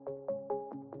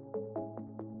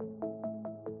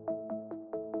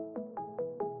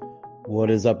What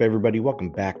is up, everybody? Welcome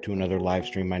back to another live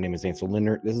stream. My name is Ansel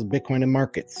Lindner. This is Bitcoin and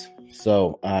Markets.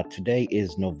 So today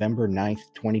is November 9th,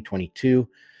 2022,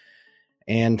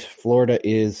 and Florida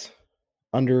is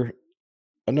under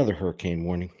another hurricane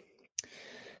warning.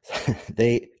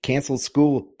 They canceled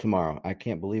school tomorrow. I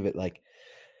can't believe it. Like,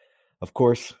 of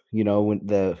course, you know,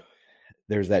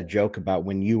 there's that joke about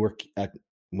when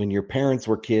your parents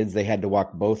were kids, they had to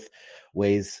walk both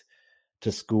ways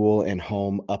to school and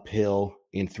home uphill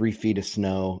in 3 feet of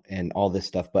snow and all this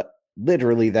stuff. But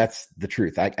literally, that's the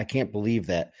truth. I can't believe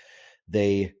that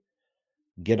they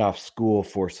get off school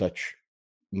for such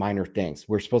minor things.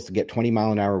 We're supposed to get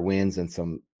 20-mile-an-hour winds and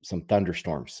some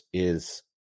thunderstorms is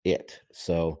it.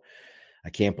 So I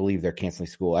can't believe they're canceling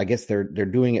school. I guess they're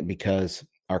doing it because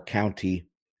our county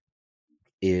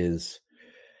is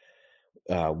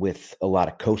with a lot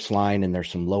of coastline and there's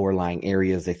some lower lying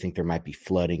areas. They think there might be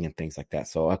flooding and things like that.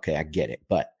 So, okay, I get it.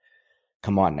 But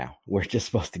come on now. We're just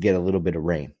supposed to get a little bit of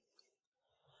rain.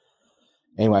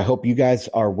 Anyway, I hope you guys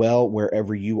are well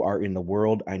wherever you are in the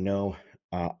world. I know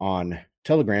on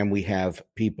Telegram we have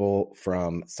people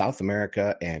from South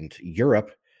America and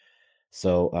Europe.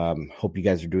 So hope you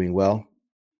guys are doing well.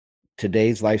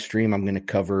 Today's live stream, I'm going to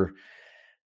cover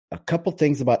a couple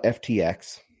things about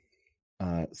FTX.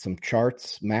 Some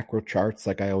charts, macro charts,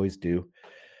 like I always do,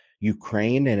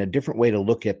 Ukraine, and a different way to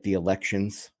look at the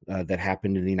elections that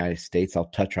happened in the United States. I'll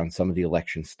touch on some of the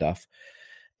election stuff.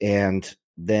 And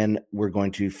then we're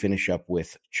going to finish up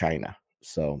with China.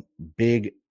 So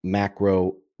big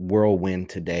macro whirlwind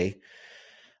today.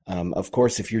 Of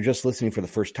course, if you're just listening for the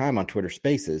first time on Twitter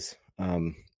Spaces,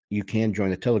 you can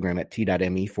join the Telegram at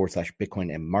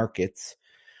t.me/Bitcoin and Markets.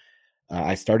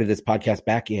 I started this podcast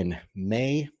back in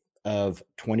May of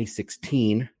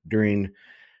 2016 during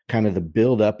kind of the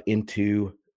build up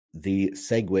into the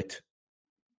SegWit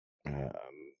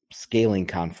scaling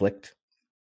conflict.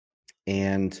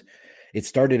 And it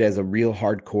started as a real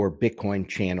hardcore Bitcoin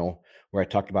channel where I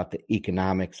talked about the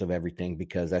economics of everything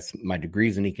because that's my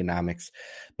degrees in economics.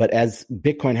 But as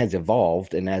Bitcoin has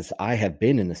evolved and as I have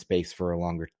been in the space for a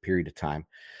longer period of time,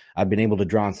 I've been able to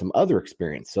draw on some other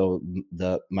experience. So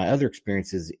my other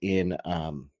experience is in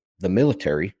the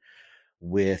military,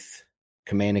 with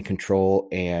command and control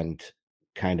and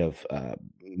kind of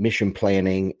mission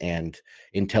planning and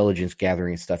intelligence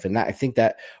gathering and stuff. And that, I think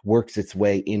that works its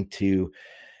way into,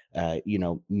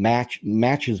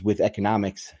 matches with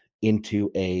economics into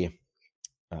a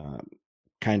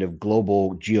kind of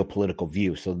global geopolitical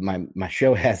view. So my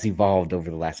show has evolved over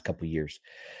the last couple of years.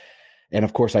 And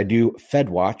of course, I do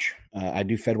FedWatch. I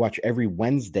do FedWatch every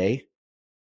Wednesday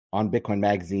on Bitcoin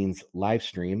Magazine's live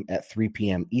stream at 3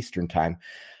 p.m. Eastern time,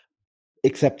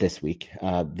 except this week.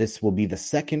 This will be the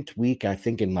second week, I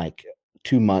think, in like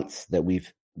 2 months that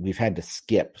we've had to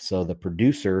skip. So the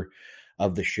producer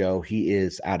of the show, he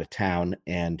is out of town,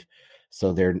 and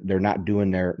so they're not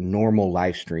doing their normal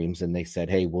live streams, and they said,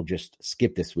 hey, we'll just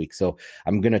skip this week. So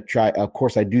I'm going to try. Of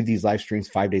course, I do these live streams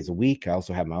 5 days a week. I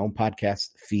also have my own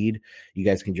podcast feed. You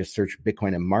guys can just search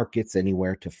Bitcoin and Markets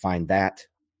anywhere to find that.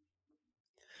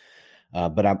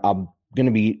 But I'm going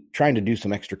to be trying to do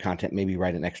some extra content, maybe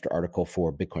write an extra article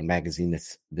for Bitcoin Magazine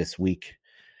this week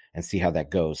and see how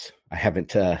that goes. I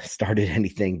haven't started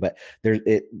anything, but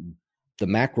the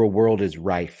macro world is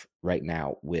rife right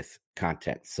now with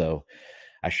content. So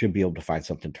I should be able to find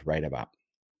something to write about.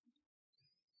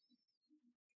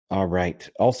 All right.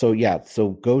 Also, yeah, so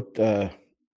go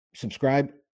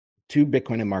subscribe to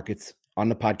Bitcoin and Markets on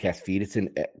the podcast feed. It's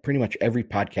in pretty much every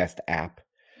podcast app.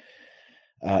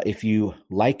 If you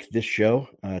like this show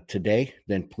today,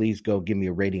 then please go give me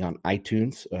a rating on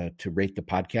iTunes to rate the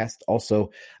podcast. Also,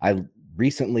 I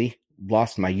recently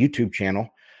lost my YouTube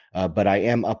channel, but I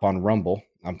am up on Rumble.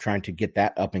 I'm trying to get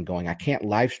that up and going. I can't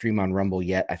live stream on Rumble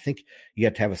yet. I think you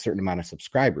have to have a certain amount of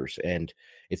subscribers, and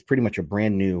it's pretty much a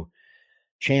brand new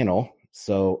channel.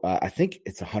 So I think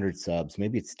it's 100 subs.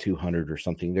 Maybe it's 200 or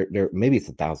something. Maybe it's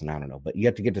 1,000. I don't know. But you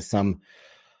have to get to some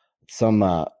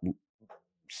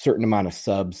certain amount of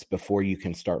subs before you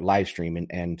can start live streaming,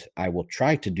 and I will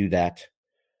try to do that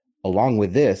along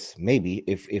with this, maybe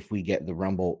if we get the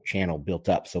Rumble channel built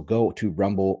up. So go to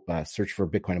Rumble, search for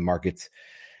Bitcoin and Markets,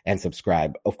 and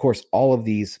subscribe. Of course, all of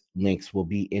these links will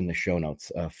be in the show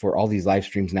notes for all these live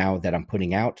streams now that I'm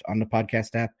putting out on the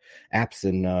podcast apps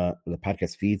and the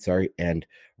podcast feed, and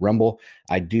Rumble.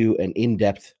 I do an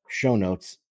in-depth show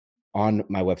notes on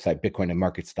my website,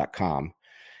 bitcoinandmarkets.com.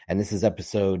 And this is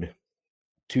episode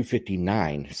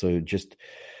 259. So just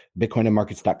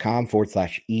bitcoinandmarkets.com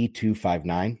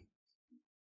 /E259.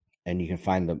 And you can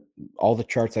find all the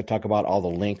charts I talk about, all the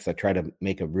links. I try to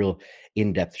make a real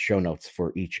in-depth show notes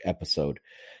for each episode.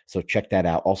 So check that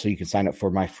out. Also, you can sign up for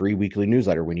my free weekly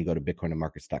newsletter when you go to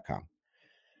bitcoinandmarkets.com.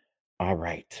 All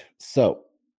right. So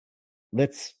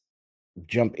let's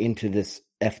jump into this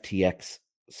FTX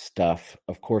stuff.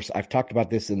 Of course, I've talked about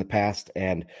this in the past,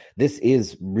 and this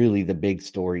is really the big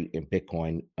story in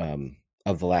Bitcoin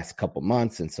of the last couple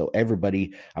months. And so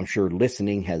everybody, I'm sure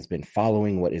listening, has been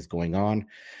following what is going on.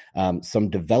 Some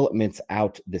developments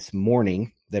out this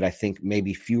morning that I think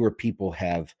maybe fewer people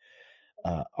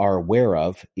are aware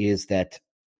of is that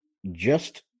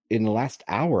just in the last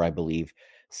hour, I believe,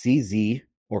 CZ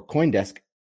or CoinDesk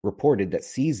reported that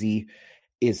CZ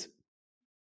is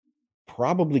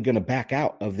probably going to back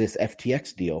out of this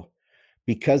FTX deal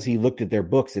because he looked at their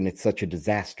books and it's such a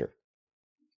disaster.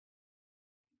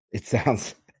 It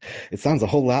sounds a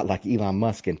whole lot like Elon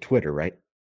Musk and Twitter, right?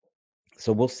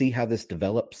 So we'll see how this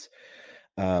develops.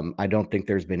 I don't think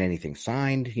there's been anything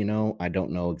signed. I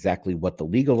don't know exactly what the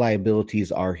legal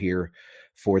liabilities are here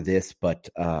for this, but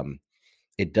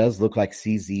it does look like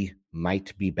CZ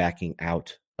might be backing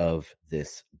out of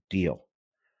this deal.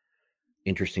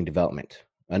 Interesting development.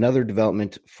 Another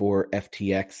development for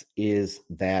FTX is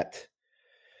that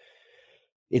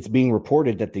it's being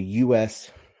reported that the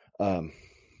U.S.,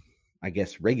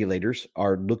 regulators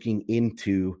are looking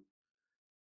into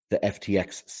the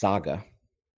FTX saga.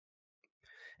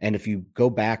 And if you go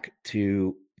back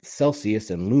to Celsius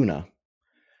and Luna,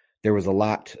 there was a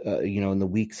lot, in the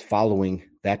weeks following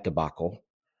that debacle,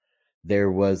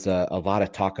 there was a lot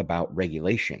of talk about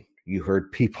regulation. You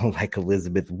heard people like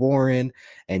Elizabeth Warren,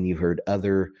 and you heard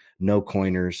other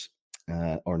no-coiners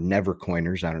or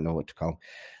never-coiners, I don't know what to call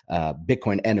them,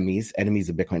 Bitcoin enemies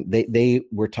of Bitcoin. They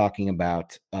were talking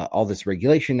about all this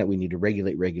regulation that we need to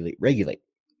regulate.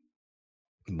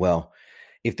 Well,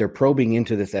 if they're probing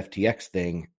into this FTX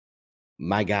thing,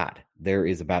 my God, there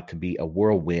is about to be a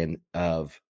whirlwind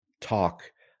of talk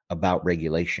about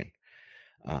regulation.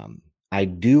 I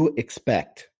do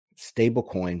expect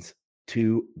stablecoins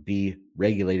to be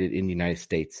regulated in the United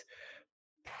States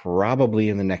probably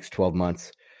in the next 12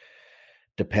 months.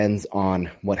 Depends on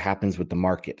what happens with the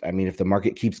market. I mean, if the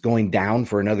market keeps going down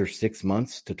for another 6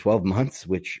 months to 12 months,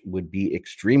 which would be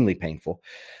extremely painful.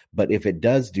 But if it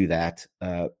does do that,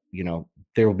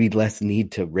 there will be less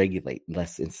need to regulate,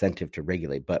 less incentive to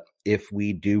regulate. But if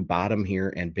we do bottom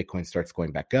here and Bitcoin starts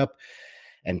going back up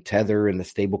and Tether and the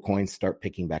stable coins start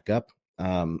picking back up,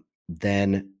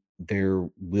 then there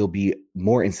will be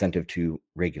more incentive to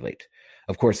regulate.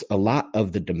 Of course, a lot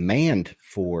of the demand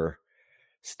for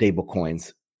stable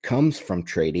coins comes from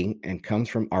trading and comes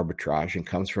from arbitrage and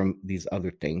comes from these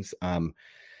other things.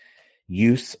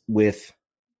 Use with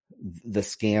the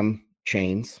scam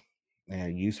chains,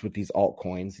 use with these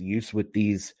altcoins, use with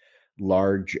these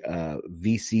large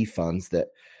VC funds that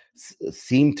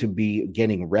seem to be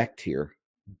getting wrecked here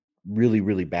really,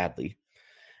 really badly.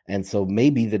 And so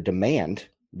maybe the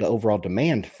overall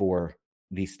demand for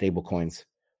these stable coins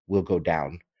will go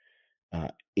down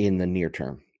in the near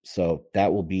term. So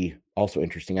that will be also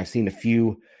interesting. I've seen a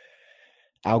few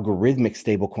algorithmic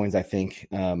stable coins, I think,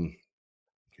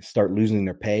 start losing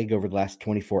their peg over the last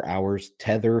 24 hours.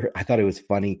 Tether, I thought it was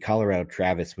funny. Colorado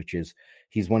Travis,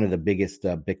 he's one of the biggest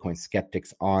Bitcoin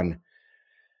skeptics on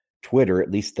Twitter,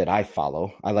 at least that I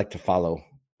follow. I like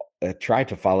to try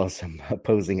to follow some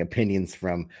opposing opinions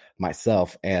from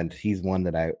myself, and he's one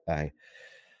that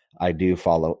I do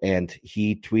follow. And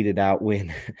he tweeted out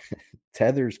when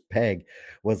Tether's peg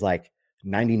was like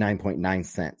 99.9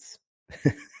 cents.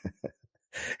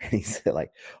 And he said,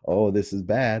 like, oh, this is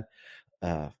bad.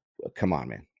 Come on,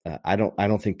 man. I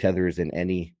don't think Tether is in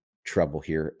any trouble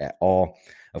here at all.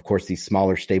 Of course, these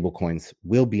smaller stable coins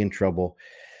will be in trouble.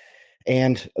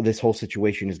 And this whole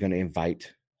situation is going to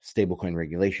invite stablecoin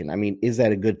regulation. I mean, is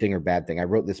that a good thing or bad thing? I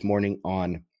wrote this morning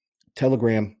on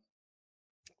Telegram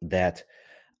that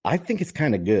I think it's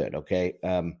kind of good. Okay.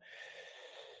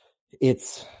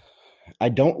 I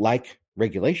don't like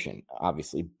regulation,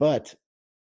 obviously, but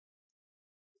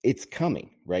it's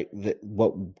coming, right?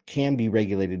 What can be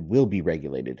regulated will be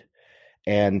regulated,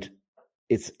 and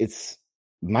it's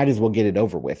might as well get it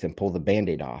over with and pull the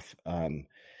Band-Aid off.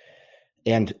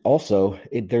 And also,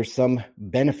 there's some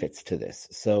benefits to this.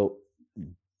 So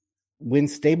when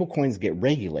stablecoins get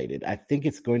regulated, I think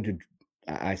it's going to,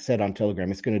 I said on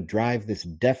Telegram, it's going to drive this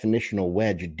definitional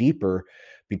wedge deeper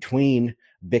between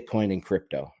Bitcoin and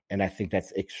crypto. And I think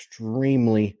that's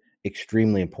extremely,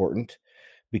 extremely important,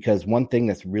 because one thing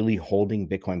that's really holding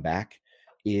Bitcoin back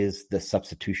is the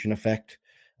substitution effect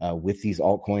with these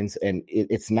altcoins. And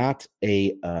it's not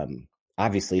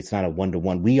obviously it's not a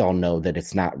one-to-one. We all know that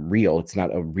it's not real. It's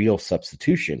not a real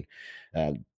substitution.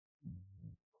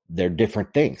 They're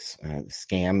different things,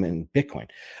 scam and Bitcoin.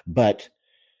 But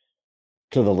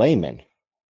to the layman,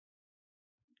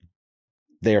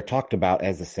 they are talked about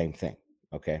as the same thing.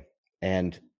 Okay.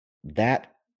 And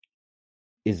that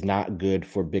is not good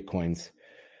for Bitcoin's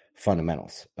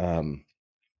fundamentals. In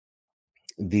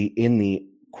the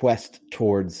quest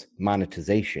towards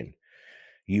monetization,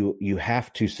 you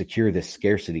have to secure this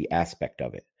scarcity aspect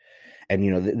of it.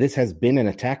 And, this has been an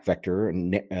attack vector,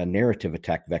 a narrative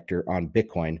attack vector on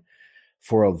Bitcoin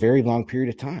for a very long period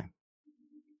of time.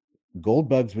 Gold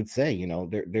bugs would say,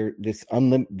 they're this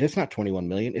not 21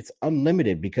 million. It's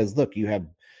unlimited because look, you have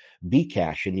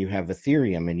Bcash and you have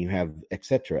Ethereum and you have et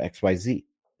cetera, XYZ.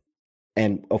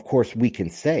 And of course we can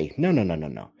say,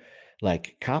 no.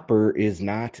 Like copper is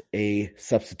not a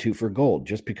substitute for gold.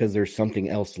 Just because there's something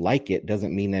else like it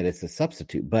doesn't mean that it's a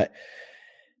substitute. But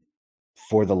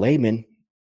for the layman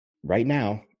right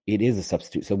now, it is a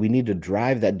substitute. So we need to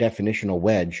drive that definitional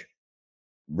wedge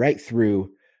right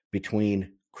through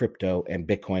between crypto and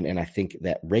Bitcoin. And I think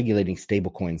that regulating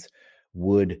stablecoins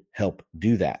would help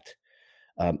do that.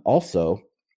 Also,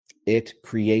 it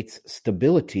creates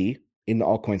stability in the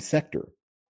altcoin sector.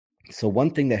 So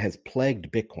one thing that has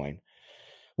plagued Bitcoin,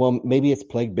 well, maybe it's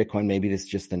plagued Bitcoin, maybe it's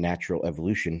just the natural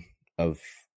evolution of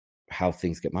how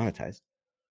things get monetized.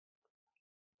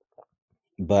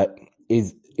 But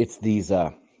it's these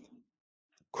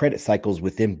credit cycles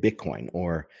within Bitcoin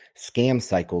or scam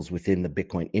cycles within the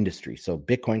Bitcoin industry. So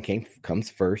Bitcoin comes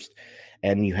first,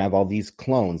 and you have all these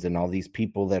clones and all these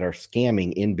people that are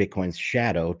scamming in Bitcoin's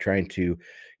shadow, trying to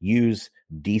use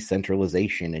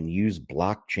decentralization and use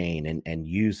blockchain and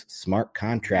use smart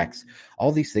contracts,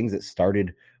 all these things that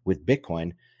started with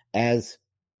Bitcoin as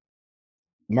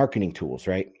marketing tools,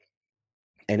 right?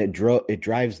 And it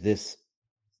drives this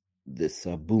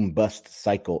boom bust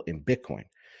cycle in Bitcoin.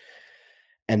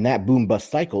 And that boom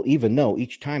bust cycle, even though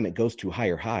each time it goes to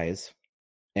higher highs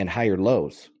and higher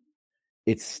lows,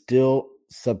 it still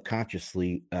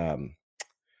subconsciously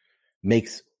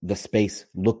makes the space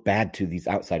look bad to these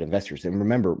outside investors. And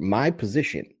remember, my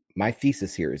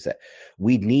thesis here is that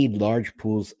we need large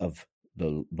pools of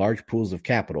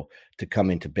capital to come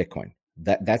into Bitcoin.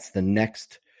 That's the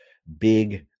next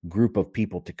big group of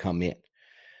people to come in.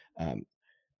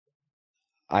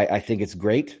 I think it's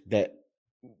great that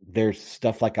there's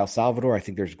stuff like El Salvador. I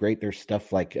think there's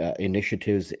stuff like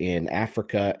initiatives in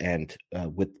Africa and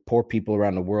with poor people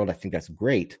around the world. I think that's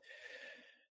great,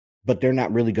 but they're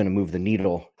not really going to move the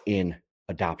needle in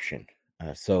adoption.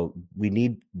 So we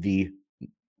need the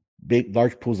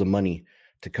large pools of money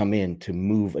to come in to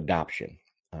move adoption.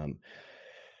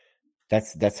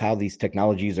 That's how these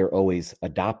technologies are always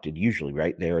adopted. Usually,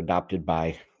 right? They're adopted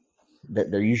by.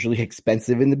 They're usually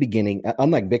expensive in the beginning.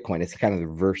 Unlike Bitcoin, it's kind of the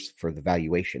reverse for the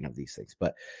valuation of these things.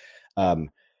 But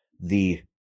the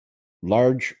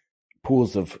large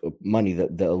pools of money, the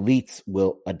elites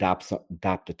will adopt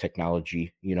the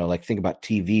technology. Like think about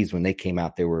TVs when they came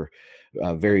out, they were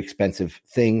very expensive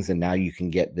things, and now you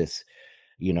can get this,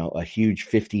 a huge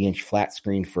 50-inch flat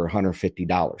screen for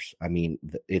 $150. I mean,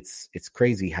 it's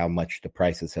crazy how much the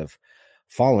prices have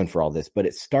fallen for all this. But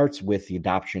it starts with the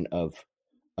adoption of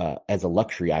as a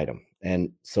luxury item.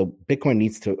 And so Bitcoin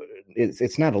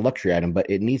it's not a luxury item, but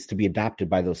it needs to be adopted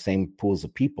by those same pools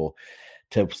of people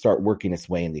to start working its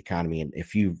way in the economy. And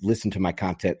if you've listened to my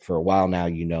content for a while now,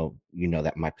 you know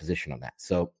that my position on that.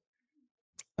 So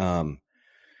where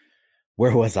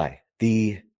was I?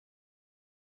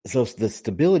 So the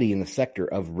stability in the sector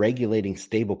of regulating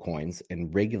stablecoins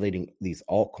and regulating these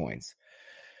altcoins,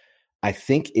 I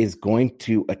think is going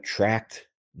to attract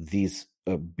these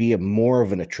be more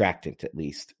of an attractant, at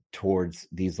least, towards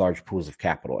these large pools of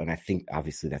capital. And I think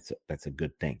obviously that's a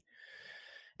good thing.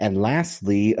 And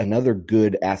lastly, another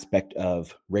good aspect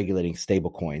of regulating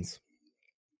stablecoins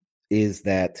is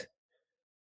that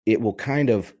it will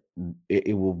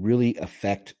really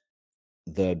affect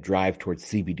the drive towards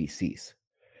CBDCs.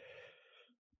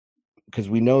 Because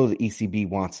we know the ECB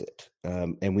wants it,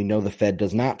 and we know the Fed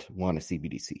does not want a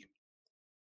CBDC.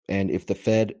 And if the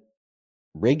Fed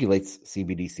regulates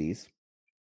CBDCs,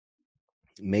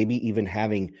 maybe even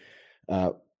having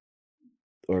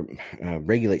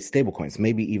regulate stablecoins,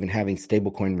 maybe even having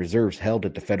stablecoin reserves held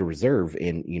at the Federal Reserve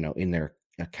in their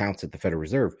accounts at the Federal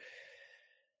Reserve,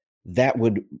 that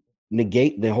would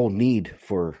negate the whole need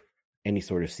for any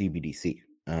sort of CBDC.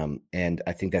 And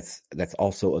I think that's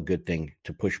also a good thing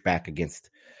to push back against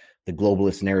the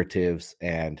globalist narratives,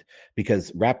 and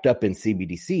because wrapped up in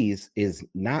CBDCs is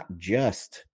not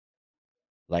just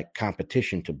like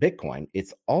competition to Bitcoin,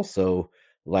 it's also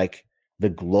like the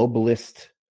globalist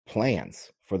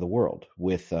plans for the world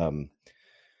with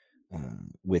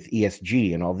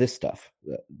ESG and all this stuff.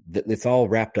 It's all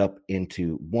wrapped up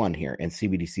into one here, and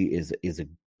CBDC is a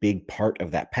big part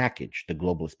of that package, the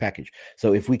globalist package.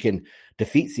 So if we can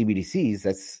defeat CBDCs,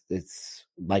 it's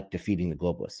like defeating the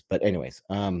globalists. But anyways,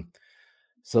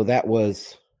 so that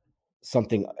was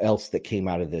something else that came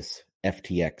out of this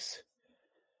FTX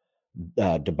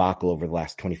debacle over the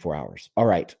last 24 hours. All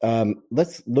right,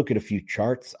 let's look at a few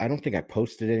charts. I don't think I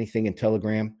posted anything in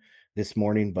Telegram this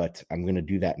morning, but I'm going to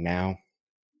do that now.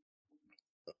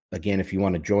 Again, if you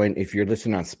want to join, if you're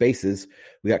listening on Spaces,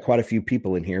 we got quite a few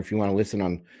people in here. If you want to listen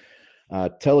on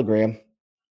Telegram,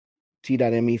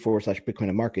 t.me/Bitcoin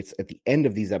and Markets. At the end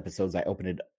of these episodes, I open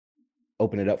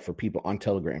it up for people on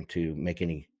Telegram to make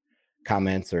any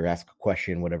comments or ask a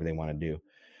question, whatever they want to do.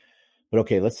 But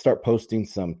okay, let's start posting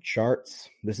some charts.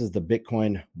 This is the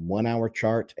Bitcoin 1 hour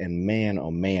chart. And man,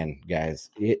 oh man, guys,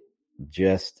 it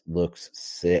just looks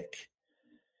sick.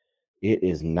 It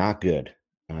is not good.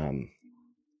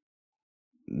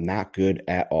 Not good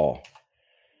at all.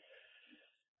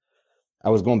 I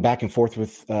was going back and forth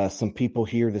with some people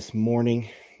here this morning.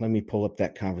 Let me pull up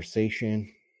that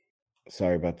conversation.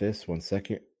 Sorry about this. 1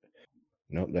 second.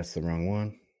 Nope, that's the wrong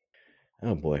one.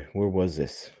 Oh boy, where was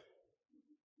this?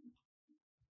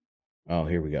 Oh,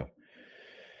 here we go.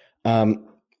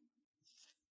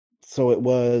 So it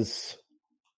was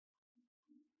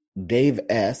Dave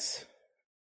S.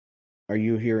 Are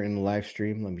you here in the live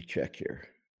stream? Let me check here.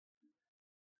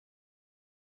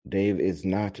 Dave is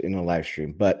not in a live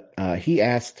stream, but he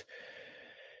asked,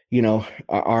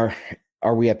 are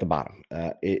we at the bottom?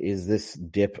 Is this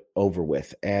dip over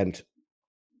with? And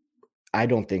I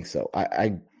don't think so.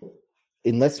 I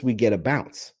unless we get a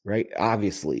bounce, right?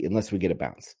 Obviously, unless we get a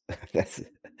bounce.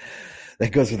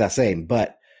 That goes without saying.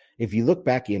 But if you look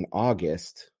back in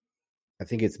August, I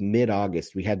think it's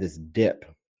mid-August, we had this dip.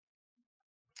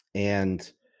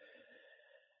 And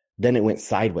then it went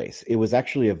sideways. It was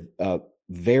actually a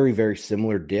very, very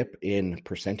similar dip in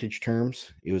percentage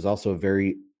terms. It was also a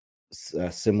very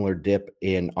similar dip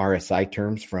in RSI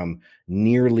terms, from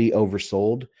nearly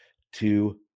oversold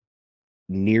to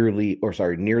nearly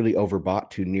overbought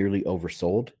to nearly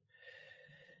oversold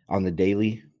on the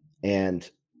daily. And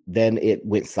then it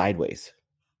went sideways.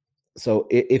 So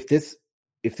if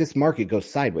this market goes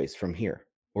sideways from here,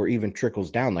 or even trickles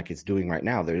down like it's doing right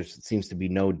now, there seems to be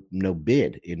no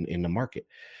bid in the market.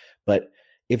 But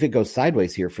if it goes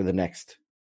sideways here for the next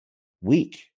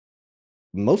week,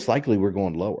 most likely we're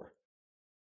going lower.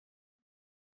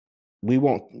 We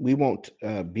won't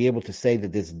be able to say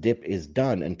that this dip is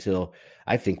done until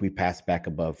I think we pass back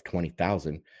above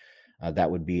 20,000. That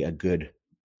would be a good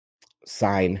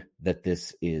sign that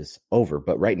this is over.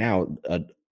 But right now,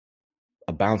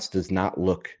 a bounce does not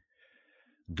look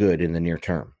good in the near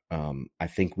term. I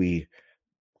think we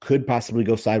could possibly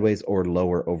go sideways or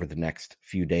lower over the next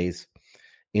few days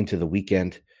into the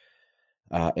weekend,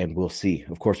 and we'll see.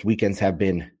 Of course, weekends have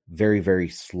been very, very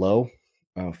slow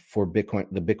for Bitcoin,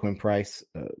 the Bitcoin price.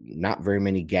 Not very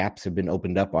many gaps have been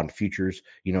opened up on futures,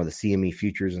 the CME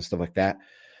futures and stuff like that.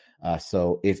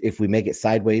 So if we make it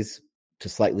sideways to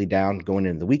slightly down going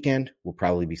into the weekend, we'll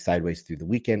probably be sideways through the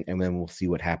weekend, and then we'll see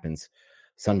what happens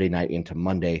Sunday night into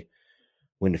Monday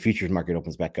when the futures market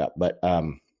opens back up. But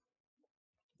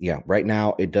right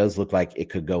now it does look like it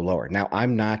could go lower. Now,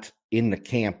 I'm not in the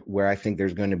camp where I think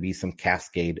there's going to be some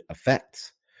cascade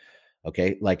effects.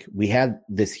 Okay, like we had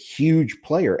this huge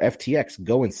player, FTX,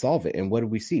 go and solve it. And what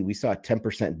did we see? We saw a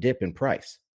 10% dip in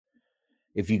price.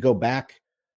 If you go back,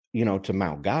 to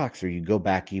Mt. Gox, or you go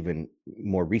back even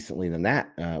more recently than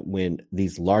that, when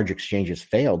these large exchanges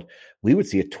failed, we would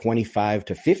see a 25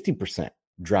 to 50%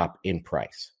 drop in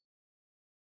price.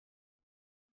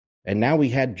 And now we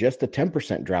had just a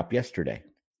 10% drop yesterday.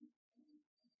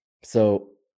 So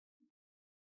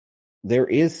there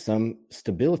is some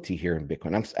stability here in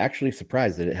Bitcoin. I'm actually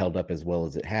surprised that it held up as well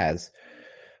as it has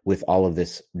with all of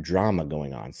this drama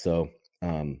going on. So,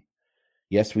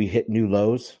 yes, we hit new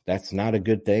lows. That's not a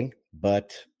good thing,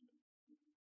 but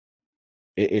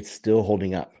it's still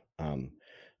holding up.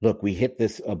 Look, we hit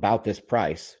this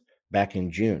price back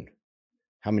in June.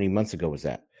 How many months ago was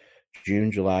that?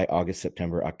 June, July, August,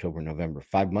 September, October, November.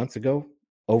 5 months ago,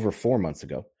 over 4 months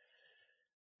ago.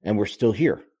 And we're still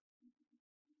here.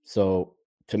 So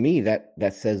to me, that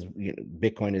says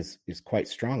Bitcoin is quite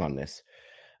strong on this.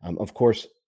 Of course,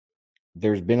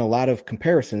 there's been a lot of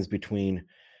comparisons between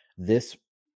this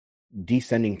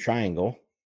descending triangle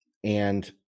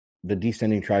and the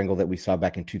descending triangle that we saw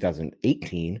back in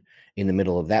 2018 in the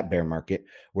middle of that bear market,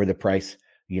 where the price,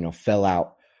 fell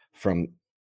out from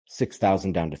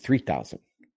 6,000 down to 3,000.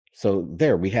 So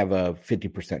there we have a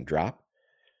 50% drop,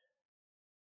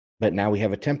 but now we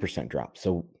have a 10% drop.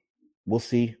 So we'll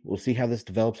see how this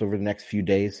develops over the next few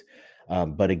days.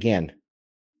 But again,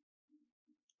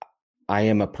 I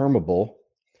am a permabull,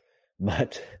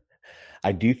 but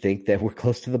I do think that we're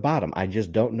close to the bottom. I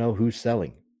just don't know who's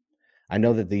selling. I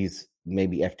know that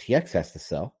maybe FTX has to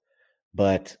sell,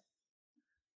 but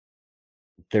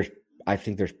I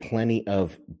think there's plenty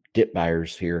of dip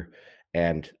buyers here,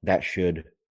 and that should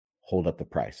hold up the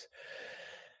price.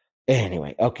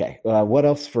 Anyway, okay. What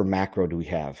else for macro do we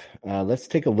have? Let's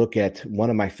take a look at one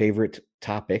of my favorite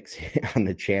topics on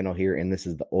the channel here, and this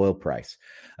is the oil price.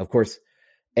 Of course,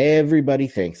 everybody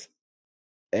thinks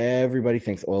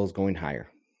oil is going higher.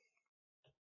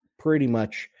 Pretty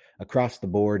much across the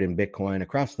board in Bitcoin,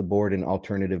 across the board in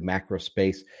alternative macro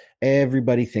space,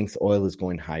 everybody thinks oil is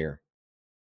going higher.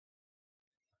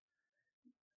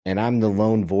 And I'm the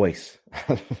lone voice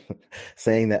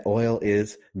saying that oil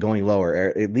is going lower,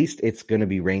 or at least it's going to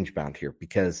be range bound here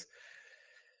because,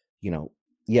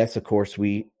 yes, of course,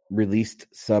 we released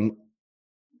some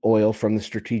oil from the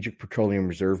Strategic Petroleum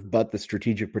Reserve, but the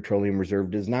Strategic Petroleum Reserve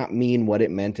does not mean what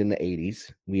it meant in the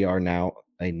 80s. We are now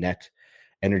a net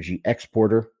energy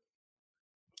exporter.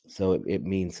 So it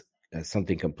means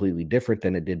something completely different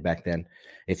than it did back then.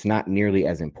 It's not nearly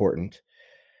as important.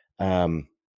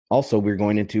 Also, we're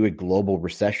going into a global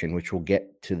recession, which we'll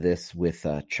get to this with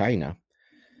China.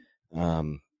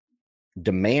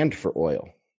 Demand for oil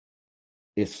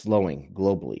is slowing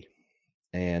globally.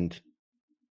 And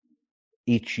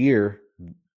each year,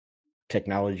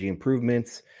 technology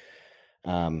improvements,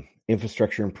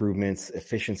 infrastructure improvements,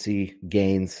 efficiency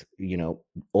gains,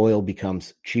 oil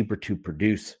becomes cheaper to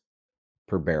produce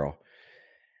per barrel.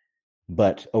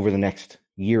 But over the next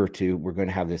year or two, we're going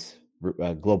to have this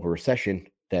global recession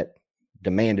that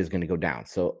demand is going to go down.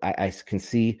 So I can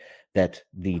see that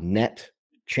the net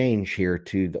change here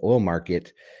to the oil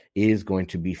market is going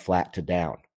to be flat to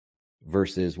down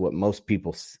versus what most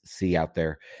people see out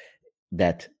there,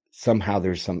 that somehow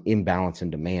there's some imbalance in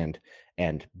demand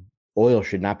and oil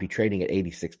should not be trading at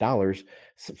 $86.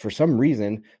 For some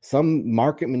reason, some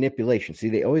market manipulation. See,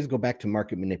 they always go back to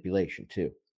market manipulation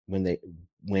too.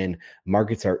 When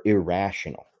markets are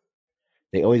irrational,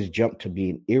 they always jump to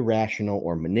being irrational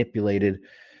or manipulated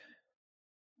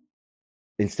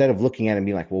instead of looking at it and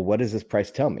being like, well, what does this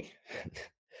price tell me?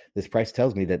 This price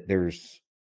tells me that there's,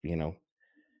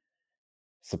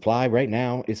 supply right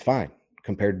now is fine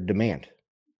compared to demand.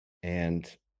 And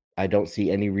I don't see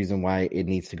any reason why it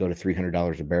needs to go to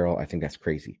 $300 a barrel. I think that's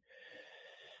crazy.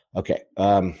 Okay.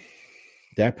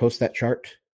 Did I post that chart?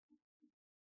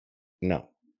 No.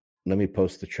 Let me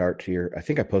post the chart here. I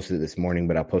think I posted it this morning,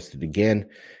 but I'll post it again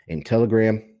in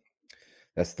Telegram.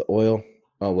 That's the oil.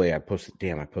 Oh, wait, I posted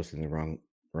in the wrong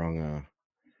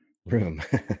room.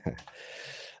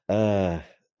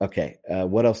 Okay.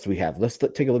 What else do we have? Let's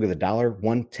take a look at the dollar.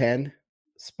 110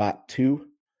 spot 2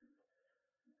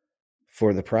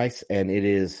 for the price. And it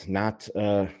is not,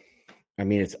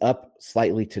 it's up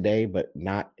slightly today, but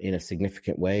not in a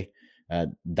significant way.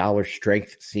 Dollar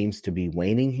strength seems to be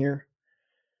waning here,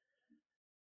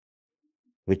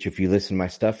 which if you listen to my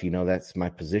stuff, that's my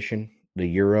position. The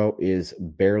euro is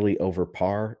barely over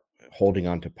par, holding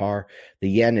on to par. The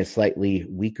yen is slightly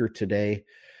weaker today.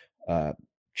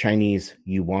 Chinese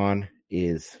yuan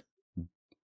is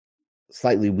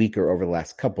slightly weaker over the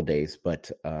last couple days, but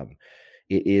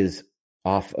it is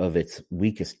off of its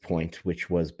weakest point, which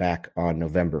was back on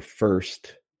November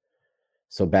 1st.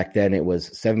 So back then it was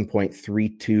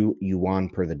 7.32 yuan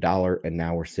per the dollar, and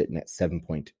now we're sitting at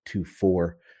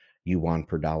 7.24 yuan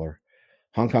per dollar.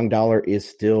 Hong Kong dollar is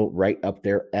still right up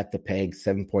there at the peg,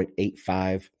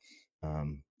 7.85.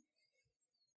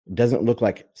 Doesn't look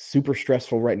like super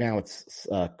stressful right now. It's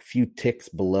a few ticks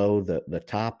below the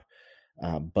top,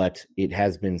 but it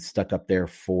has been stuck up there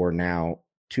for now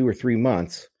 2 or 3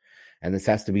 months, and this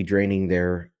has to be draining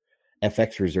their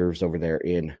FX reserves over there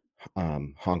in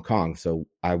Hong Kong. So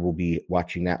I will be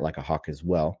watching that like a hawk as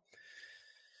well.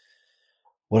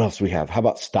 What else do we have? How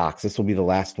about stocks? This will be the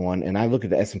last one. And I look at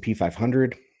the S&P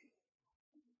 500.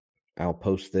 I'll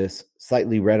post this.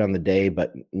 Slightly red on the day,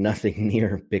 but nothing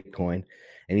near Bitcoin.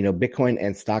 And, Bitcoin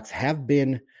and stocks have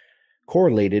been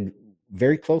correlated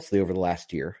very closely over the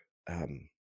last year. A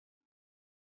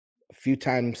few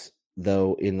times,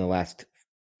 though, in the last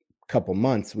couple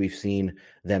months, we've seen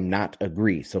them not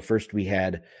agree. So first we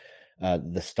had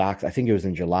the stocks, I think it was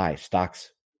in July,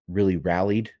 stocks really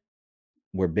rallied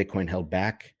where Bitcoin held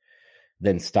back.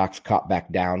 Then stocks caught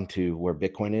back down to where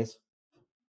Bitcoin is.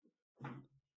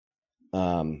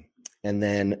 And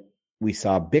then we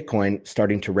saw Bitcoin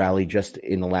starting to rally just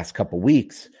in the last couple of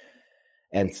weeks,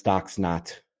 and stocks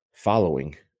not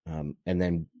following. And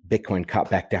then Bitcoin caught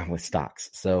back down with stocks.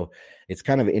 So it's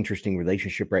kind of an interesting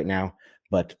relationship right now,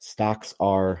 but stocks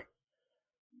are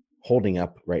holding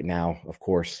up right now, of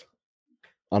course,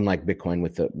 unlike Bitcoin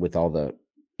with all the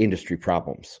industry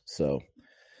problems. So,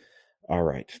 all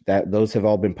right, those have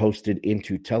all been posted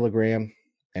into Telegram.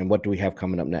 And what do we have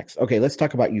coming up next? Okay, let's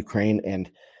talk about Ukraine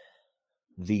and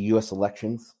the U.S.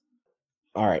 elections.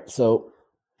 All right, so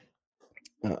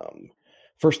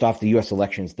first off, the U.S.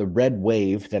 elections, the red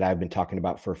wave that I've been talking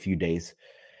about for a few days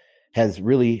has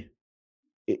really,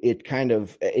 it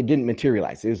didn't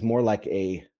materialize. It was more like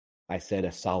a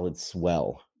solid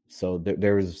swell. So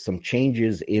there was some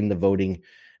changes in the voting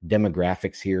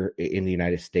demographics here in the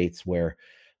United States where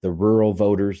the rural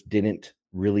voters didn't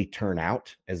really turn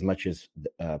out as much as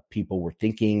people were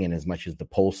thinking and as much as the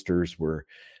pollsters were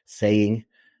saying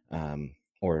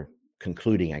or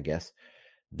concluding, I guess,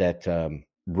 that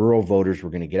rural voters were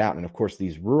going to get out. And of course,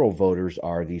 these rural voters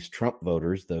are these Trump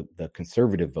voters, the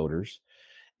conservative voters.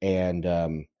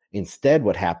 And instead,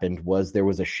 what happened was there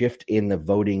was a shift in the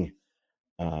voting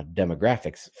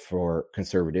demographics for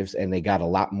conservatives, and they got a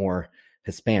lot more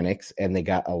Hispanics, and they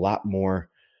got a lot more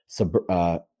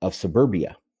of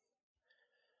suburbia.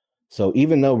 So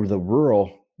even though the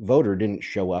rural voter didn't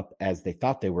show up as they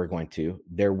thought they were going to,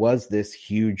 there was this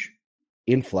huge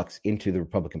influx into the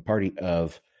Republican Party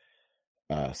of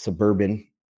suburban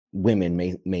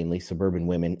women, mainly suburban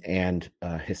women, and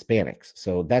Hispanics.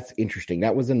 So that's interesting.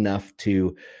 That was enough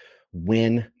to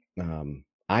win.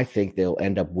 I think they'll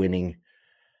end up winning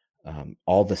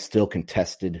all the still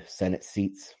contested Senate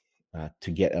seats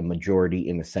to get a majority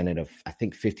in the Senate of, I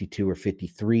think, 52 or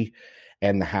 53,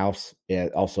 and the House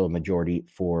also a majority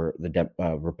for the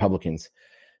Republicans.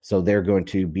 So they're going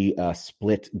to be a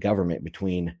split government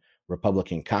between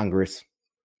Republican Congress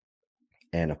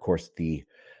and, of course, the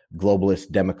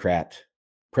globalist Democrat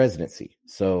presidency.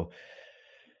 So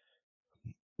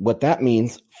what that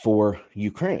means for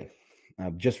Ukraine,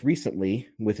 just recently,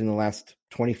 within the last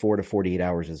 24 to 48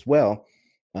 hours as well,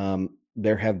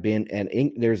 there have been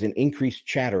there's an increased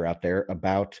chatter out there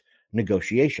about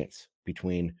negotiations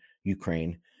between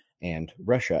Ukraine and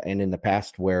Russia. And in the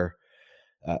past, where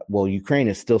Ukraine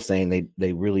is still saying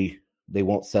they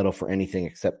won't settle for anything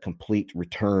except complete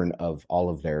return of all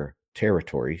of their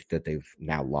territory that they've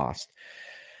now lost.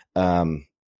 The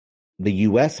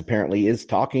U.S. apparently is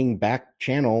talking back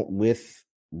channel with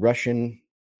Russian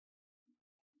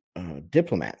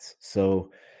diplomats.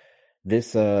 So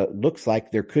this looks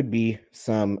like there could be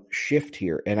some shift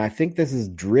here. And I think this is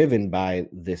driven by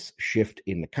this shift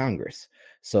in the Congress.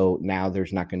 So now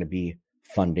there's not going to be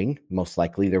funding. Most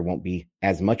likely there won't be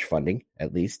as much funding,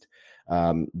 at least.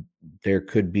 There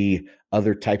could be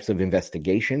other types of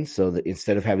investigations. So that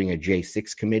instead of having a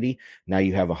J6 committee, now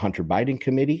you have a Hunter Biden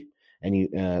committee, and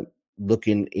you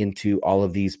looking into all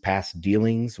of these past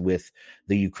dealings with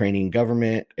the Ukrainian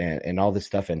government and all this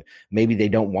stuff. And maybe they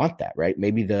don't want that, right?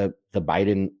 Maybe the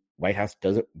Biden White House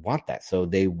doesn't want that. So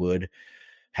they would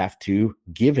have to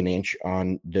give an inch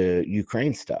on the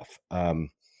Ukraine stuff.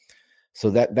 So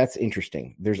that's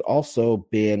interesting. There's also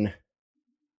been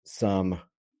some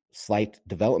slight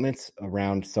developments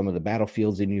around some of the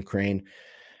battlefields in Ukraine.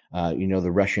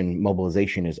 The Russian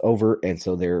mobilization is over, and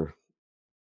so they're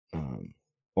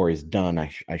or is done,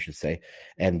 I should say,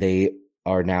 and they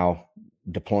are now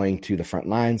deploying to the front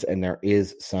lines, and there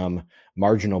is some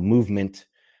marginal movement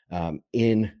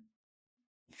in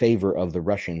favor of the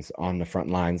Russians on the front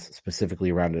lines,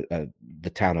 specifically around the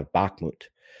town of Bakhmut.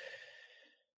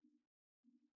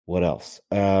 What else?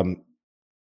 And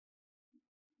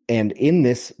in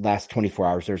this last 24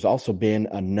 hours, there's also been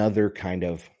another kind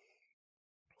of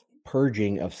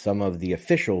purging of some of the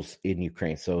officials in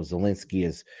Ukraine. So Zelensky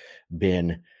has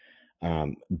been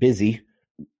busy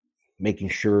making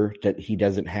sure that he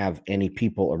doesn't have any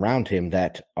people around him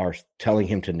that are telling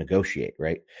him to negotiate,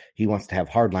 right? He wants to have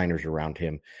hardliners around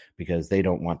him because they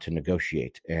don't want to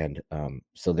negotiate. And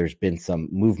so there's been some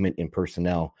movement in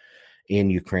personnel in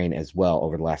Ukraine as well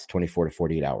over the last 24 to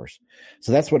 48 hours.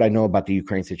 So that's what I know about the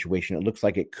Ukraine situation. It looks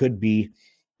like it could be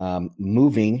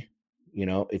moving.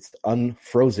 It's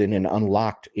unfrozen and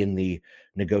unlocked in the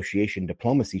negotiation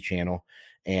diplomacy channel,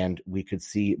 and we could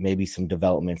see maybe some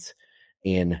developments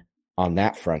on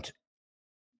that front.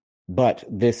 But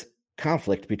this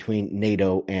conflict between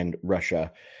NATO and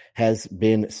Russia has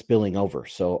been spilling over.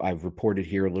 So I've reported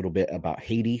here a little bit about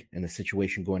Haiti and the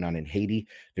situation going on in Haiti.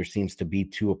 There seems to be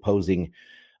two opposing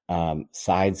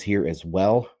sides here as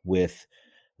well, with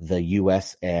the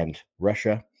U.S. and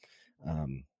Russia.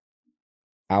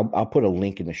 I'll put a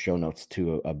link in the show notes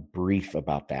to a brief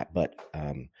about that, but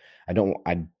I don't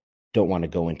want to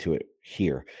go into it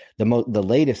here. The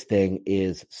latest thing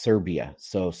is Serbia.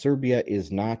 So Serbia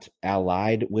is not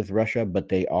allied with Russia, but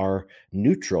they are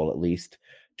neutral, at least,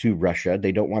 to Russia.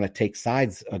 They don't want to take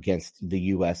sides against the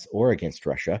U.S. or against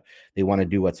Russia. They want to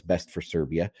do what's best for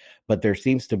Serbia. But there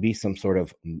seems to be some sort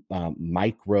of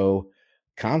micro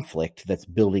conflict that's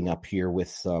building up here with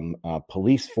some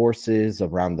police forces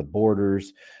around the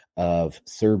borders of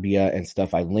Serbia and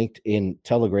stuff. I linked in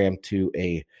Telegram to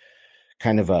a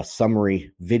kind of a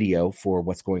summary video for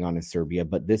what's going on in Serbia,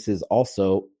 but this is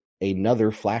also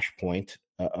another flashpoint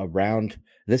around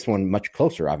this one, much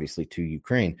closer, obviously, to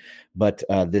Ukraine. But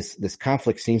this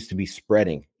conflict seems to be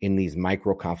spreading in these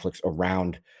micro conflicts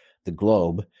around the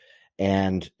globe.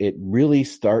 And it really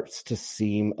starts to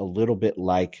seem a little bit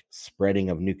like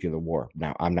spreading of nuclear war.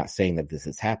 Now, I'm not saying that this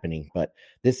is happening, but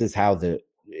this is how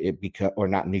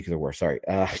not nuclear war, sorry,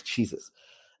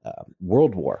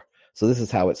 world war. So this is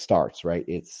how it starts, right?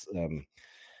 It's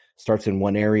starts in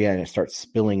one area and it starts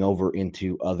spilling over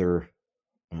into other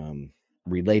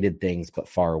related things, but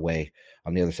far away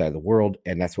on the other side of the world.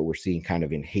 And that's what we're seeing kind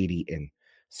of in Haiti and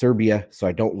Serbia. So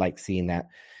I don't like seeing that.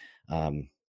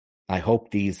 I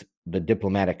hope the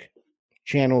diplomatic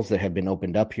channels that have been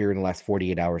opened up here in the last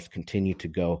 48 hours continue to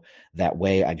go that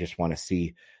way. I just want to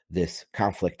see this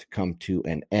conflict come to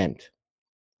an end.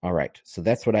 All right. So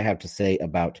that's what I have to say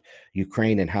about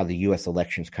Ukraine and how the U.S.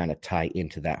 elections kind of tie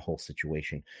into that whole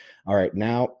situation. All right.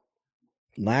 Now,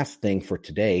 last thing for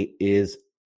today is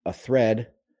a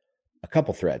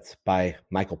couple threads by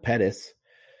Michael Pettis.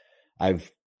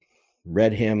 I've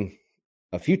read him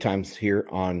a few times here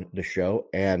on the show,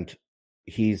 and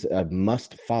he's a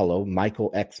must follow, Michael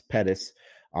X Pettis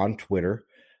on Twitter.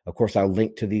 Of course, I'll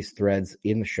link to these threads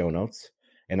in the show notes,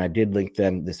 and I did link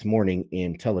them this morning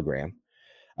in Telegram.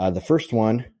 The first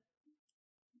one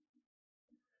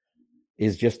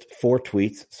is just 4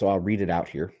 tweets, so I'll read it out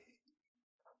here.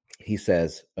 He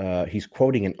says, he's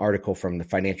quoting an article from the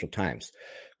Financial Times.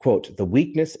 Quote, the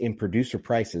weakness in producer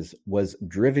prices was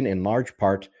driven in large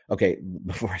part. Okay,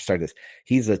 before I start this,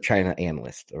 he's a China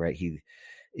analyst, all right? He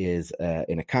is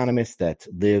an economist that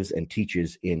lives and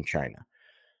teaches in China.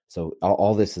 So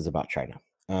all this is about China.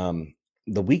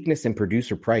 The weakness in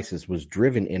producer prices was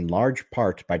driven in large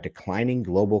part by declining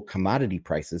global commodity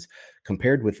prices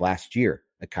compared with last year,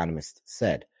 economists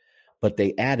said. But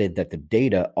they added that the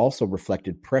data also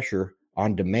reflected pressure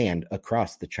on demand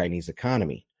across the Chinese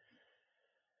economy.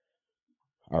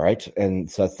 All right, and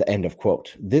so that's the end of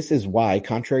quote. This is why,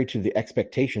 contrary to the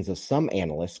expectations of some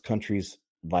analysts, countries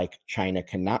like China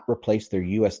cannot replace their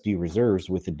USD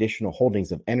reserves with additional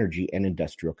holdings of energy and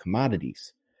industrial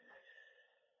commodities.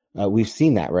 We've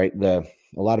seen that, right? A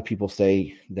lot of people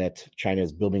say that China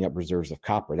is building up reserves of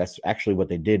copper. That's actually what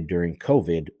they did during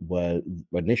COVID.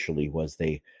 Was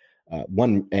they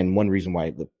one reason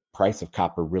why the price of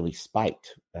copper really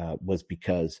spiked was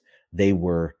because they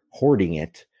were hoarding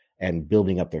it and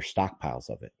building up their stockpiles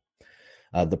of it.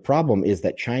 The problem is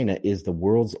that China is the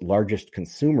world's largest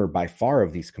consumer by far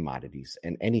of these commodities,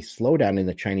 and any slowdown in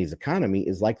the Chinese economy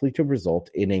is likely to result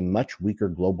in a much weaker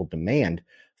global demand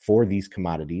for these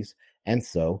commodities, and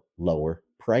so lower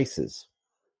prices.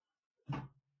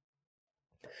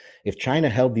 If China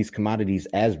held these commodities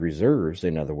as reserves,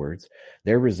 in other words,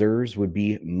 their reserves would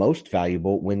be most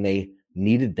valuable when they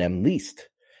needed them least,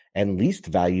 and least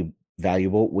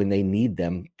valuable when they need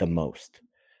them the most.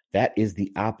 That is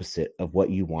the opposite of what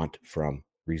you want from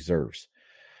reserves.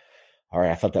 All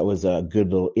right, I thought that was a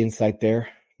good little insight there.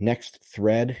 Next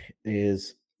thread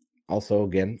is also,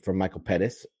 again, from Michael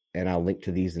Pettis, and I'll link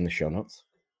to these in the show notes.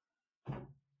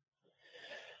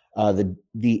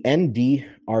 The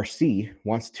NDRC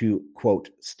wants to, quote,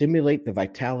 stimulate the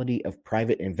vitality of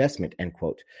private investment, end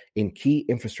quote, in key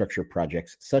infrastructure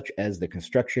projects such as the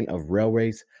construction of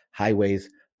railways, highways,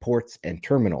 ports, and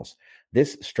terminals.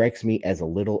 This strikes me as a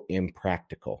little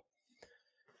impractical.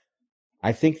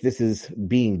 I think this is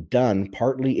being done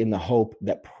partly in the hope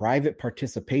that private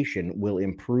participation will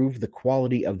improve the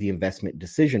quality of the investment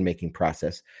decision-making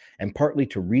process, and partly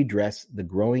to redress the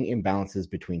growing imbalances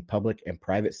between public and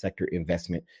private sector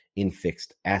investment in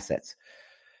fixed assets.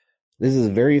 This is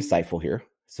very insightful here.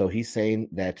 So he's saying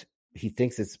that he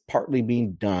thinks it's partly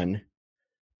being done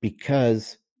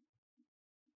because,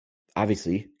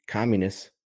 obviously,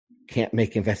 communists can't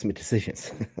make investment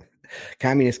decisions.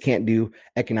 Communists can't do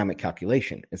economic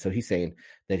calculation. And so he's saying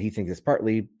that he thinks it's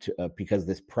partly because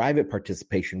this private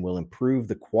participation will improve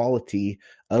the quality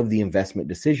of the investment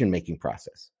decision-making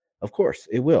process. Of course,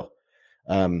 it will.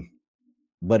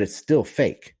 But it's still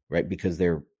fake, right? Because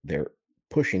they're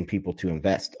pushing people to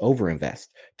overinvest,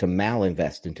 to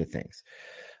malinvest into things.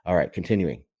 All right,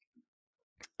 continuing.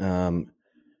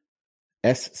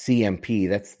 SCMP,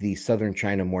 that's the Southern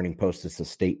China Morning Post. It's a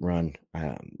state-run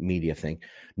media thing.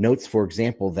 Notes, for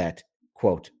example, that,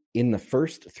 quote, in the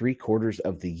first 3 quarters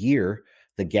of the year,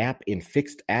 the gap in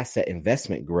fixed asset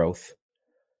investment growth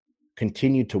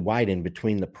continued to widen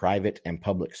between the private and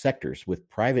public sectors, with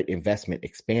private investment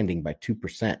expanding by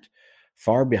 2%,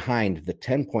 far behind the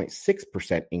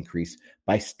 10.6% increase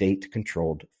by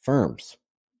state-controlled firms.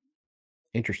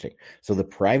 Interesting. So the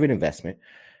private investment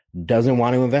doesn't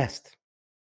want to invest.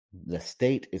 The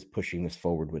state is pushing this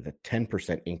forward with a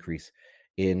 10% increase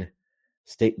in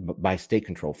by state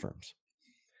control firms.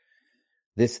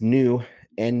 This new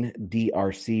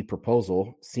NDRC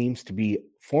proposal seems to be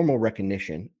formal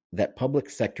recognition that public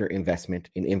sector investment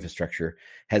in infrastructure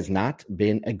has not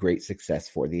been a great success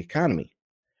for the economy.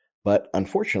 But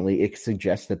unfortunately, it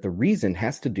suggests that the reason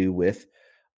has to do with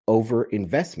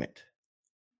overinvestment,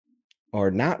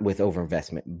 or not with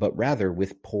overinvestment, but rather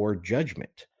with poor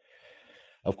judgment.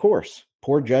 Of course,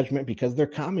 poor judgment because they're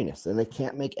communists and they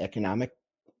can't make economic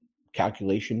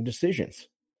calculation decisions.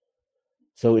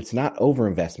 So it's not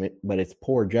overinvestment, but it's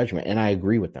poor judgment. And I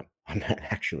agree with them on that,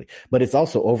 actually. But it's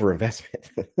also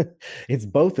overinvestment. It's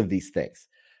both of these things.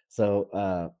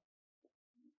 So,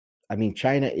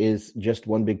 China is just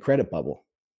one big credit bubble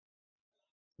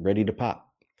ready to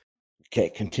pop. Okay,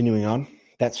 continuing on.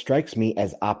 That strikes me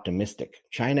as optimistic.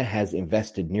 China has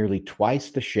invested nearly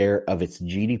twice the share of its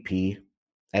GDP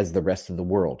as the rest of the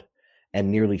world, and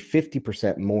nearly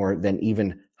 50% more than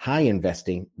even high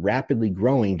investing, rapidly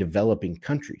growing developing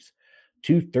countries.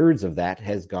 2/3 of that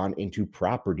has gone into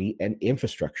property and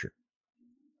infrastructure.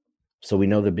 So we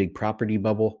know the big property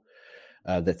bubble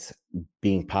that's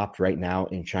being popped right now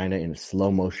in China in a slow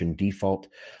motion default.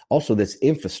 Also, this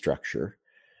infrastructure.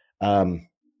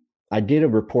 I did a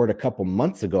report a couple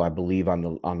months ago, I believe, on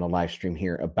the live stream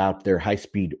here about their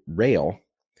high-speed rail.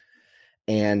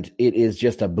 And it is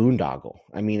just a boondoggle.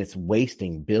 It's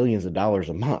wasting billions of dollars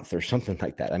a month or something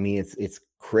like that. It's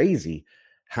crazy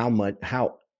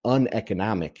how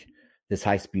uneconomic this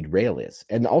high-speed rail is.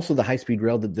 And also the high-speed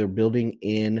rail that they're building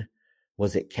in,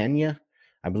 was it Kenya?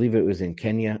 I believe it was in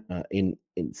Kenya. In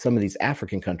some of these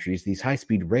African countries, these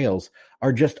high-speed rails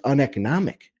are just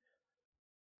uneconomic.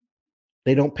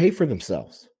 They don't pay for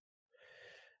themselves.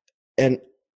 And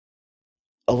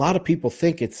a lot of people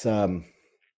think it's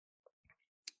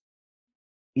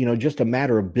just a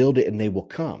matter of build it and they will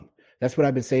come. That's what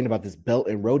I've been saying about this Belt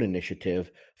and Road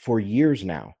Initiative for years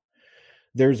now.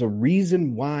 There's a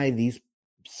reason why these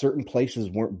certain places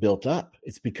weren't built up.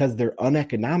 It's because they're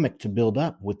uneconomic to build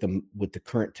up with the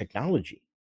current technology.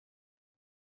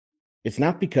 It's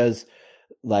not because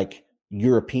like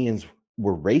Europeans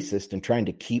were racist and trying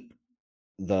to keep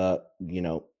the,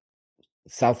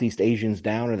 Southeast Asians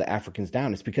down or the Africans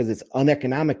down. It's because it's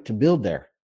uneconomic to build there.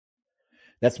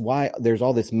 That's why there's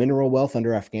all this mineral wealth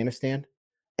under Afghanistan,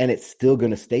 and it's still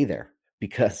going to stay there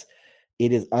because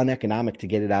it is uneconomic to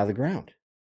get it out of the ground.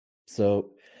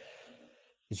 So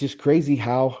it's just crazy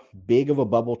how big of a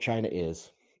bubble China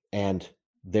is. And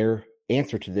their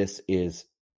answer to this is,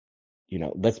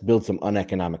 let's build some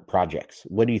uneconomic projects.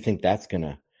 What do you think that's going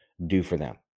to do for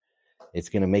them? It's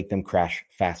going to make them crash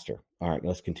faster. All right,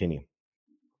 let's continue.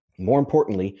 More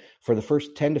importantly, for the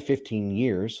first 10 to 15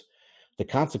 years, the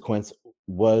consequence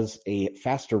was a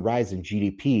faster rise in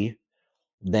GDP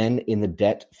than in the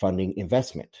debt funding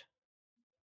investment.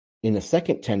 In the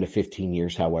second 10 to 15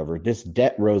 years, however, this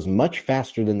debt rose much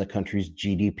faster than the country's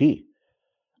GDP.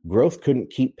 Growth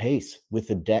couldn't keep pace with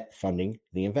the debt funding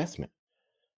the investment.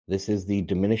 This is the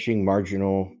diminishing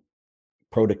marginal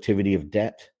productivity of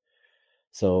debt.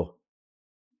 So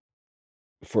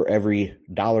for every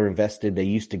dollar invested, they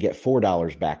used to get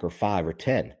 $4 back or 5 or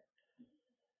 10.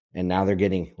 And now they're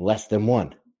getting less than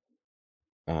 1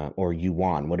 or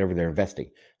yuan, whatever they're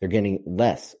investing. They're getting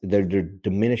less. They're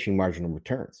diminishing marginal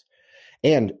returns.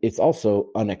 And it's also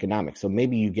uneconomic. So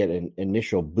maybe you get an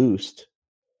initial boost,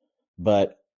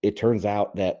 but it turns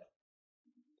out that,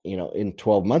 in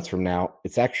 12 months from now,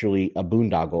 it's actually a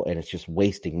boondoggle and it's just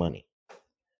wasting money.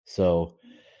 So,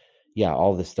 yeah,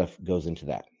 all this stuff goes into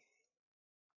that.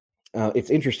 It's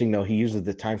interesting, though. He uses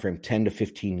the time frame 10 to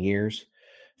 15 years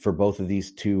for both of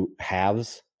these two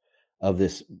halves of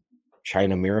this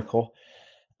China miracle.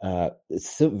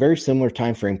 It's a very similar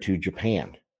time frame to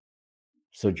Japan.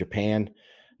 So Japan,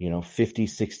 50s,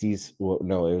 60s. Well,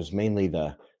 no, it was mainly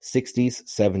the 60s,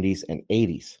 70s, and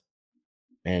 80s.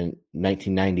 And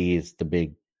 1990 is the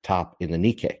big top in the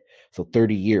Nikkei. So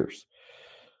 30 years.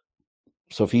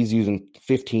 So if he's using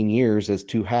 15 years as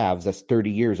two halves, that's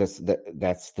 30 years.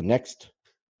 That's the next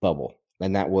bubble.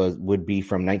 And that would be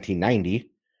from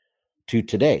 1990 to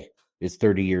today is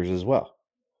 30 years as well.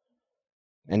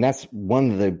 And that's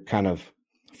one of the kind of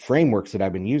frameworks that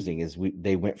I've been using is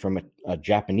they went from a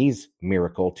Japanese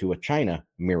miracle to a China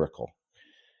miracle.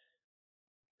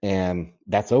 And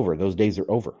that's over. Those days are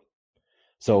over.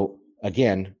 So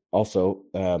again, also,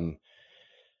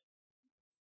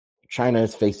 China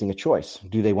is facing a choice.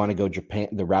 Do they want to go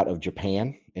the route of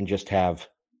Japan and just have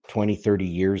 20, 30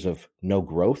 years of no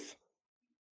growth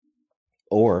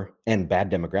and bad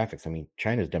demographics? I mean,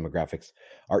 China's demographics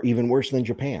are even worse than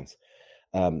Japan's.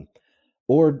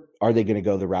 Or are they going to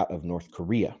go the route of North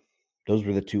Korea? Those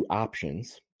were the two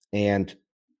options. And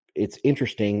it's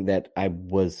interesting that I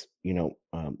was,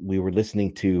 we were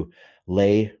listening to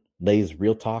Lay's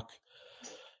Real Talk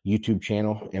YouTube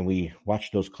channel, and we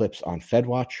watched those clips on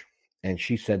FedWatch. And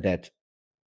she said that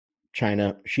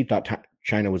she thought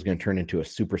China was going to turn into a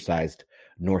supersized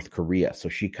North Korea. So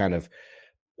she kind of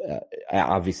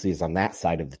obviously is on that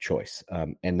side of the choice.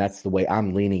 And that's the way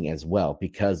I'm leaning as well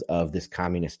because of this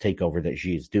communist takeover that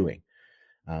Xi is doing,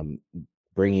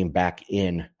 bringing back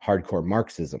in hardcore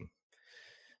Marxism.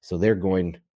 So they're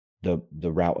going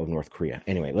the route of North Korea.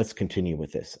 Anyway, let's continue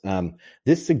with this.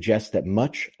 This suggests that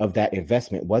much of that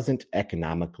investment wasn't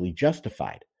economically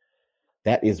justified.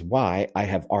 That is why I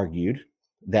have argued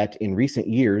that in recent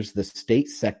years, the state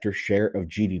sector share of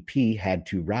GDP had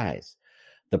to rise.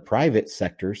 The private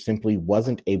sector simply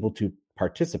wasn't able to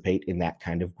participate in that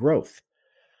kind of growth.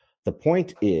 The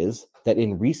point is that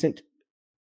in recent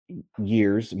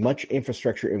years, much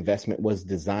infrastructure investment was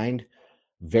designed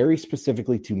very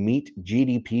specifically to meet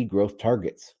GDP growth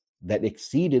targets that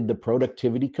exceeded the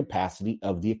productivity capacity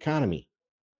of the economy.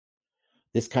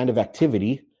 This kind of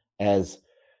activity, as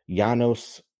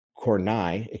Janos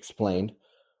Kornai explained,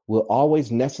 will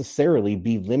always necessarily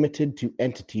be limited to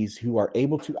entities who are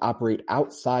able to operate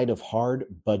outside of hard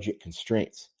budget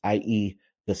constraints, i.e.,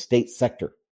 the state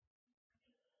sector.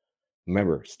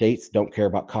 Remember, states don't care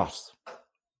about costs.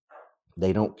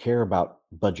 They don't care about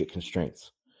budget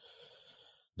constraints.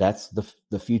 That's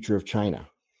the future of China.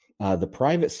 The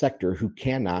private sector who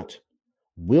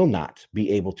will not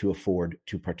be able to afford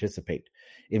to participate.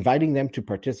 Inviting them to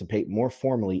participate more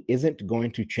formally isn't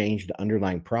going to change the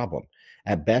underlying problem.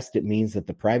 At best, it means that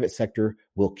the private sector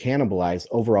will cannibalize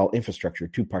overall infrastructure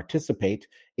to participate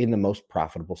in the most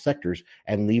profitable sectors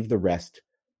and leave the rest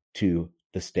to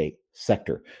the state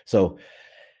sector. So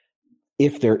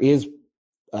if there is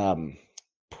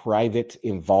private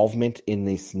involvement in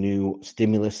this new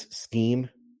stimulus scheme,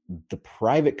 the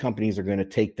private companies are going to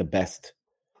take the best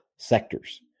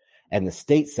sectors, and the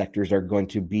state sectors are going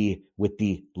to be with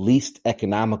the least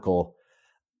economical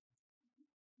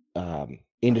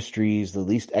industries, the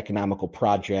least economical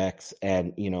projects.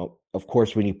 And, of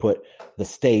course, when you put the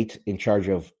state in charge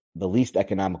of the least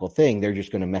economical thing, they're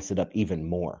just going to mess it up even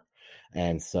more.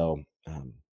 And so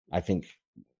I think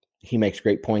he makes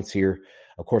great points here.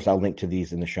 Of course, I'll link to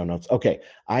these in the show notes. Okay,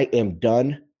 I am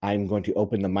done. I'm going to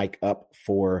open the mic up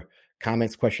for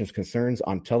comments, questions, concerns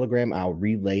on Telegram. I'll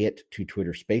relay it to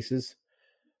Twitter Spaces.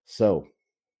 So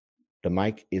the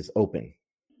mic is open.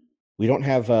 We don't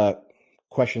have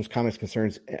questions, comments,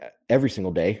 concerns every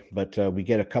single day, but we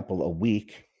get a couple a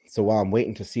week. So while I'm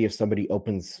waiting to see if somebody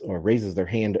opens or raises their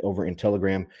hand over in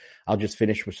Telegram, I'll just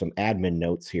finish with some admin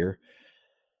notes here.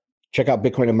 Check out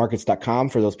bitcoinandmarkets.com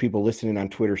for those people listening on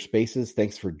Twitter Spaces.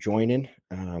 Thanks for joining.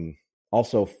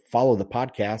 Also, follow the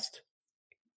podcast.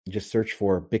 Just search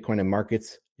for Bitcoin and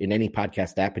Markets in any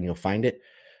podcast app and you'll find it.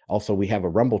 Also, we have a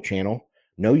Rumble channel,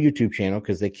 no YouTube channel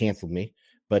because they canceled me,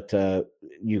 but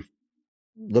you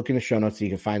look in the show notes so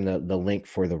you can find the link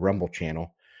for the Rumble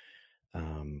channel.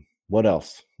 What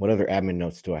else? What other admin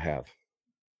notes do I have?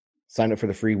 Sign up for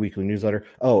the free weekly newsletter.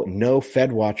 Oh, no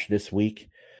FedWatch this week.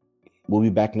 We'll be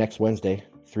back next Wednesday,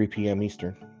 3 p.m.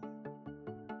 Eastern.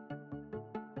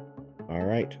 All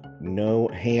right. No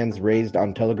hands raised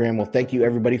on Telegram. Well, thank you,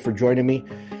 everybody, for joining me.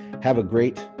 Have a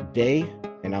great day,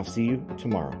 and I'll see you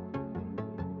tomorrow.